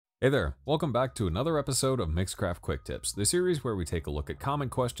Hey there, welcome back to another episode of Mixcraft Quick Tips, the series where we take a look at common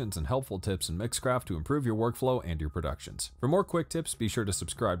questions and helpful tips in Mixcraft to improve your workflow and your productions. For more quick tips, be sure to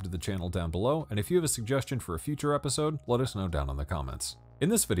subscribe to the channel down below, and if you have a suggestion for a future episode, let us know down in the comments. In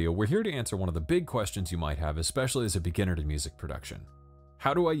this video, we're here to answer one of the big questions you might have, especially as a beginner to music production.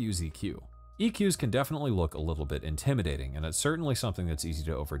 How do I use EQ? EQs can definitely look a little bit intimidating, and it's certainly something that's easy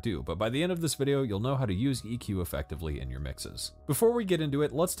to overdo, but by the end of this video, you'll know how to use EQ effectively in your mixes. Before we get into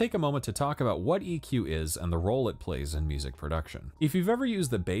it, let's take a moment to talk about what EQ is and the role it plays in music production. If you've ever used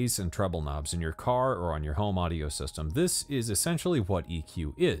the bass and treble knobs in your car or on your home audio system, this is essentially what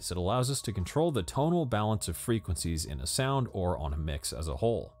EQ is. It allows us to control the tonal balance of frequencies in a sound or on a mix as a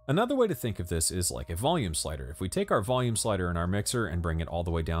whole. Another way to think of this is like a volume slider. If we take our volume slider in our mixer and bring it all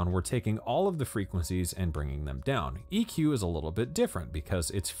the way down, we're taking all of the frequencies and bringing them down. EQ is a little bit different because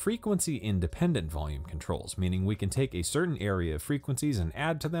it's frequency independent volume controls, meaning we can take a certain area of frequencies and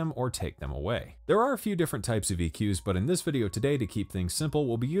add to them or take them away. There are a few different types of EQs, but in this video today, to keep things simple,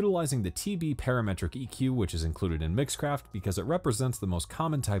 we'll be utilizing the TB parametric EQ, which is included in Mixcraft because it represents the most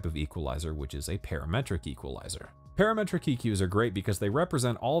common type of equalizer, which is a parametric equalizer. Parametric EQs are great because they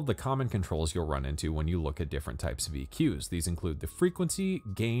represent all of the common controls you'll run into when you look at different types of EQs. These include the frequency,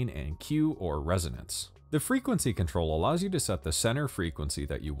 gain, and Q or resonance. The frequency control allows you to set the center frequency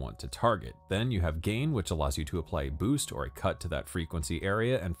that you want to target. Then you have gain, which allows you to apply a boost or a cut to that frequency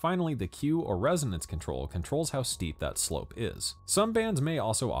area. And finally, the Q or resonance control controls how steep that slope is. Some bands may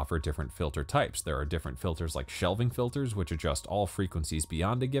also offer different filter types. There are different filters like shelving filters, which adjust all frequencies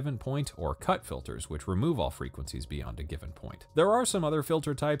beyond a given point, or cut filters, which remove all frequencies beyond a given point. There are some other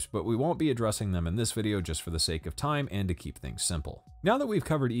filter types, but we won't be addressing them in this video just for the sake of time and to keep things simple. Now that we've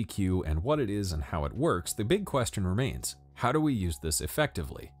covered EQ and what it is and how it works, the big question remains: how do we use this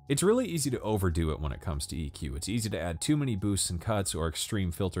effectively? It's really easy to overdo it when it comes to EQ. It's easy to add too many boosts and cuts or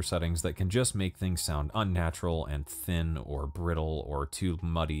extreme filter settings that can just make things sound unnatural and thin or brittle or too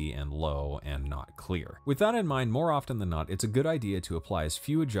muddy and low and not clear. With that in mind, more often than not, it's a good idea to apply as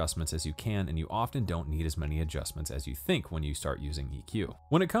few adjustments as you can, and you often don't need as many adjustments as you think when you start using EQ.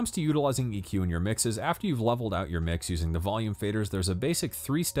 When it comes to utilizing EQ in your mixes, after you've leveled out your mix using the volume faders, there's a basic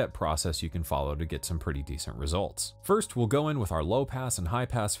 3-step process you can follow to get some pretty decent results. First, we'll go in with our low pass and high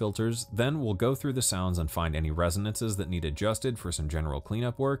pass filters, then we'll go through the sounds and find any resonances that need adjusted for some general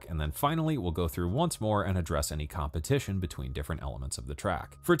cleanup work, and then finally we'll go through once more and address any competition between different elements of the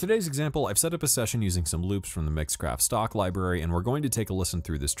track. For today's example, I've set up a session using some loops from the Mixcraft stock library, and we're going to take a listen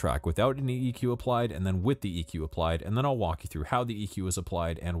through this track without any EQ applied and then with the EQ applied, and then I'll walk you through how the EQ was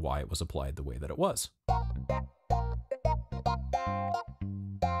applied and why it was applied the way that it was.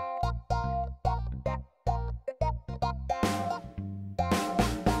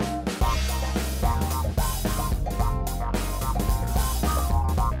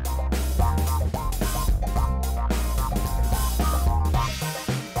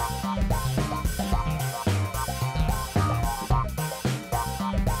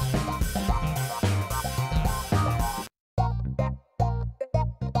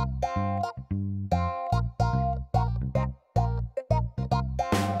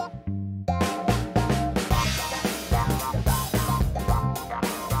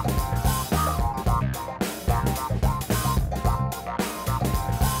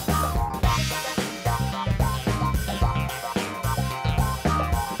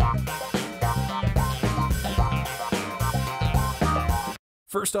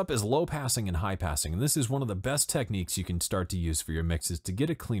 First up is low passing and high passing, and this is one of the best techniques you can start to use for your mixes to get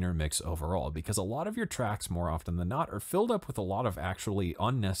a cleaner mix overall, because a lot of your tracks more often than not are filled up with a lot of actually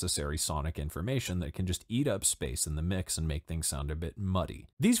unnecessary sonic information that can just eat up space in the mix and make things sound a bit muddy.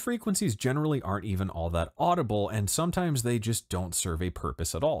 These frequencies generally aren't even all that audible, and sometimes they just don't serve a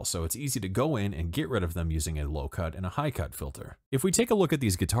purpose at all, so it's easy to go in and get rid of them using a low cut and a high cut filter. If we take a look at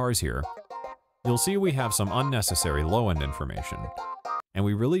these guitars here, you'll see we have some unnecessary low end information. And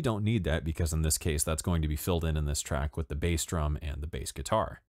we really don't need that because in this case, that's going to be filled in this track with the bass drum and the bass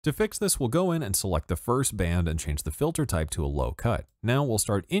guitar. To fix this, we'll go in and select the first band and change the filter type to a low cut. Now we'll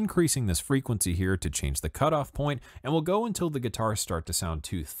start increasing this frequency here to change the cutoff point, and we'll go until the guitars start to sound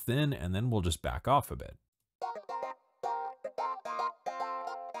too thin, and then we'll just back off a bit.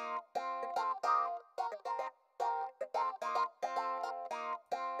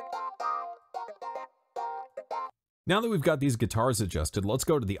 Now that we've got these guitars adjusted, let's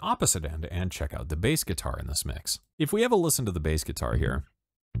go to the opposite end and check out the bass guitar in this mix. If we have a listen to the bass guitar here,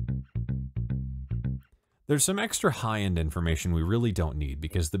 There's some extra high-end information we really don't need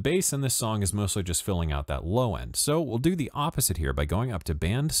because the bass in this song is mostly just filling out that low end. So we'll do the opposite here by going up to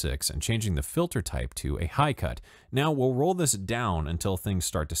band 6 and changing the filter type to a high cut. Now we'll roll this down until things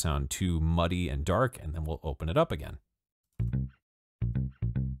start to sound too muddy and dark, and then we'll open it up again.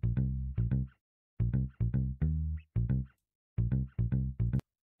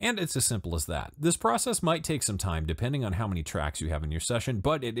 And it's as simple as that. This process might take some time depending on how many tracks you have in your session,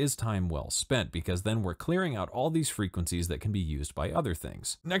 but it is time well spent because then we're clearing out all these frequencies that can be used by other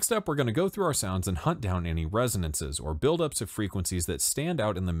things. Next up, we're going to go through our sounds and hunt down any resonances or buildups of frequencies that stand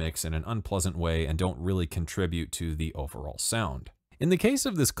out in the mix in an unpleasant way and don't really contribute to the overall sound. In the case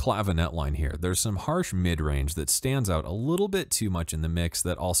of this clavinet line here, there's some harsh mid-range that stands out a little bit too much in the mix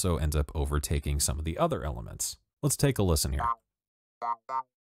that also ends up overtaking some of the other elements. Let's take a listen here.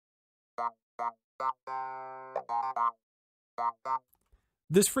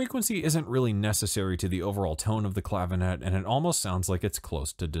 This frequency isn't really necessary to the overall tone of the clavinet, and it almost sounds like it's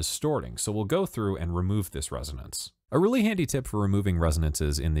close to distorting, so we'll go through and remove this resonance. A really handy tip for removing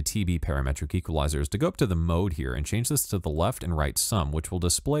resonances in the TB parametric equalizer is to go up to the mode here and change this to the left and right sum, which will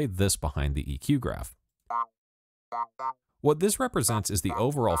display this behind the EQ graph. What this represents is the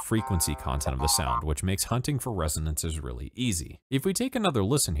overall frequency content of the sound, which makes hunting for resonances really easy. If we take another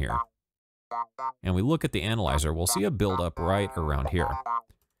listen here, and we look at the analyzer, we'll see a buildup right around here.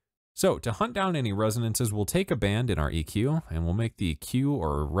 So to hunt down any resonances, we'll take a band in our EQ, and we'll make the Q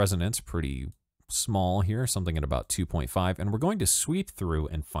or resonance pretty small here, something at about 2.5, and we're going to sweep through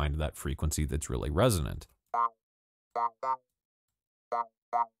and find that frequency that's really resonant.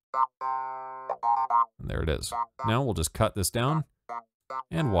 And there it is. Now we'll just cut this down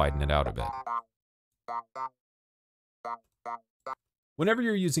and widen it out a bit. Whenever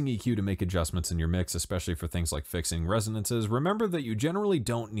you're using EQ to make adjustments in your mix, especially for things like fixing resonances, remember that you generally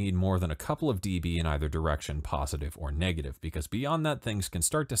don't need more than a couple of dB in either direction, positive or negative, because beyond that, things can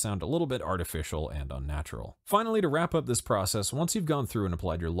start to sound a little bit artificial and unnatural. Finally, to wrap up this process, once you've gone through and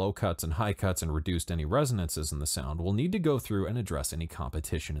applied your low cuts and high cuts and reduced any resonances in the sound, we'll need to go through and address any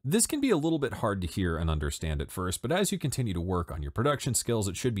competition. This can be a little bit hard to hear and understand at first, but as you continue to work on your production skills,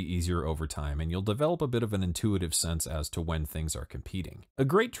 it should be easier over time, and you'll develop a bit of an intuitive sense as to when things are competing. A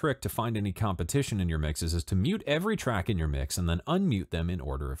great trick to find any competition in your mixes is to mute every track in your mix and then unmute them in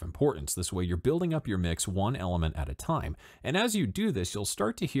order of importance. This way you're building up your mix one element at a time. And as you do this, you'll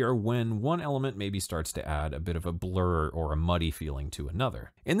start to hear when one element maybe starts to add a bit of a blur or a muddy feeling to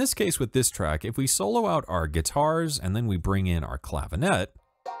another. In this case with this track, if we solo out our guitars and then we bring in our clavinet,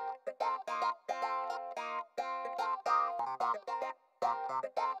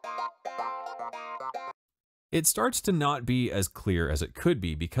 it starts to not be as clear as it could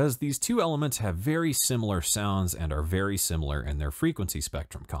be because these two elements have very similar sounds and are very similar in their frequency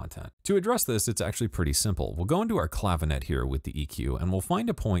spectrum content. To address this, it's actually pretty simple. We'll go into our clavinet here with the EQ and we'll find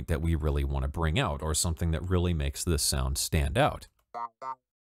a point that we really want to bring out or something that really makes this sound stand out.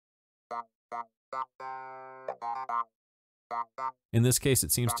 In this case,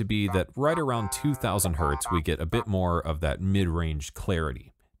 it seems to be that right around 2000 Hertz, we get a bit more of that mid-range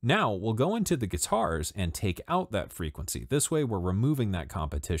clarity. Now we'll go into the guitars and take out that frequency. This way we're removing that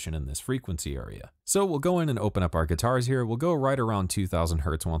competition in this frequency area. So we'll go in and open up our guitars here. We'll go right around 2000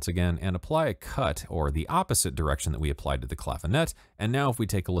 Hertz once again and apply a cut or the opposite direction that we applied to the clavinet. And now if we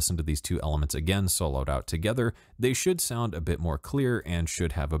take a listen to these two elements again soloed out together, they should sound a bit more clear and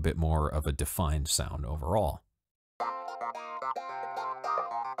should have a bit more of a defined sound overall.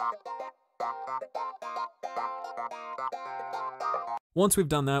 Once we've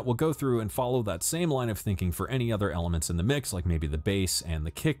done that, we'll go through and follow that same line of thinking for any other elements in the mix, like maybe the bass and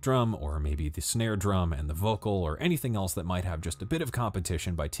the kick drum, or maybe the snare drum and the vocal, or anything else that might have just a bit of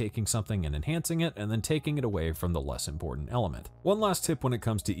competition by taking something and enhancing it, and then taking it away from the less important element. One last tip when it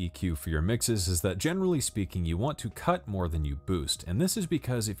comes to EQ for your mixes is that generally speaking, you want to cut more than you boost. And this is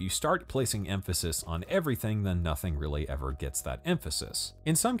because if you start placing emphasis on everything, then nothing really ever gets that emphasis.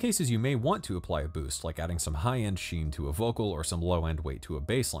 In some cases, you may want to apply a boost, like adding some high-end sheen to a vocal or some low-end weight to a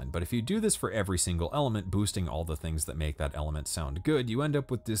bass line, but if you do this for every single element, boosting all the things that make that element sound good, you end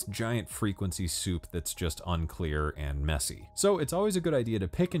up with this giant frequency soup that's just unclear and messy. So it's always a good idea to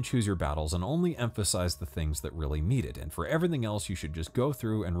pick and choose your battles and only emphasize the things that really need it, and for everything else you should just go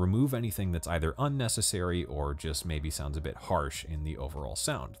through and remove anything that's either unnecessary or just maybe sounds a bit harsh in the overall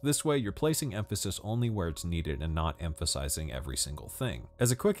sound. This way you're placing emphasis only where it's needed and not emphasizing every single thing.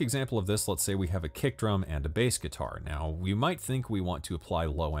 As a quick example of this, let's say we have a kick drum and a bass guitar. Now, you might think we want to apply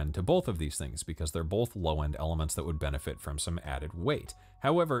low end to both of these things because they're both low end elements that would benefit from some added weight.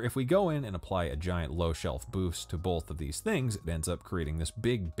 However, if we go in and apply a giant low shelf boost to both of these things, it ends up creating this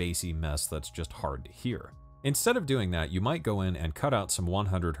big bassy mess that's just hard to hear. Instead of doing that, you might go in and cut out some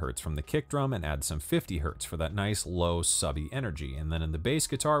 100 Hz from the kick drum and add some 50 Hz for that nice low subby energy. And then in the bass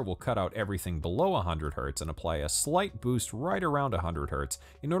guitar, we'll cut out everything below 100 Hz and apply a slight boost right around 100 Hz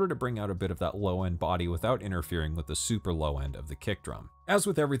in order to bring out a bit of that low end body without interfering with the super low end of the kick drum. As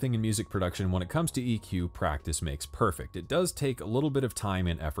with everything in music production, when it comes to EQ, practice makes perfect. It does take a little bit of time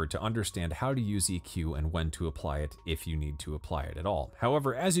and effort to understand how to use EQ and when to apply it, if you need to apply it at all.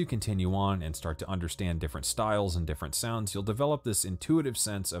 However, as you continue on and start to understand different styles and different sounds, you'll develop this intuitive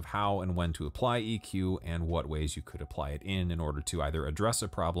sense of how and when to apply EQ and what ways you could apply it in order to either address a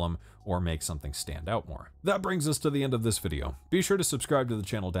problem or make something stand out more. That brings us to the end of this video. Be sure to subscribe to the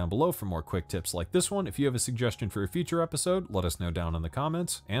channel down below for more quick tips like this one. If you have a suggestion for a future episode, let us know down in the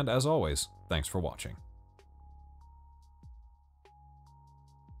comments, and as always, thanks for watching.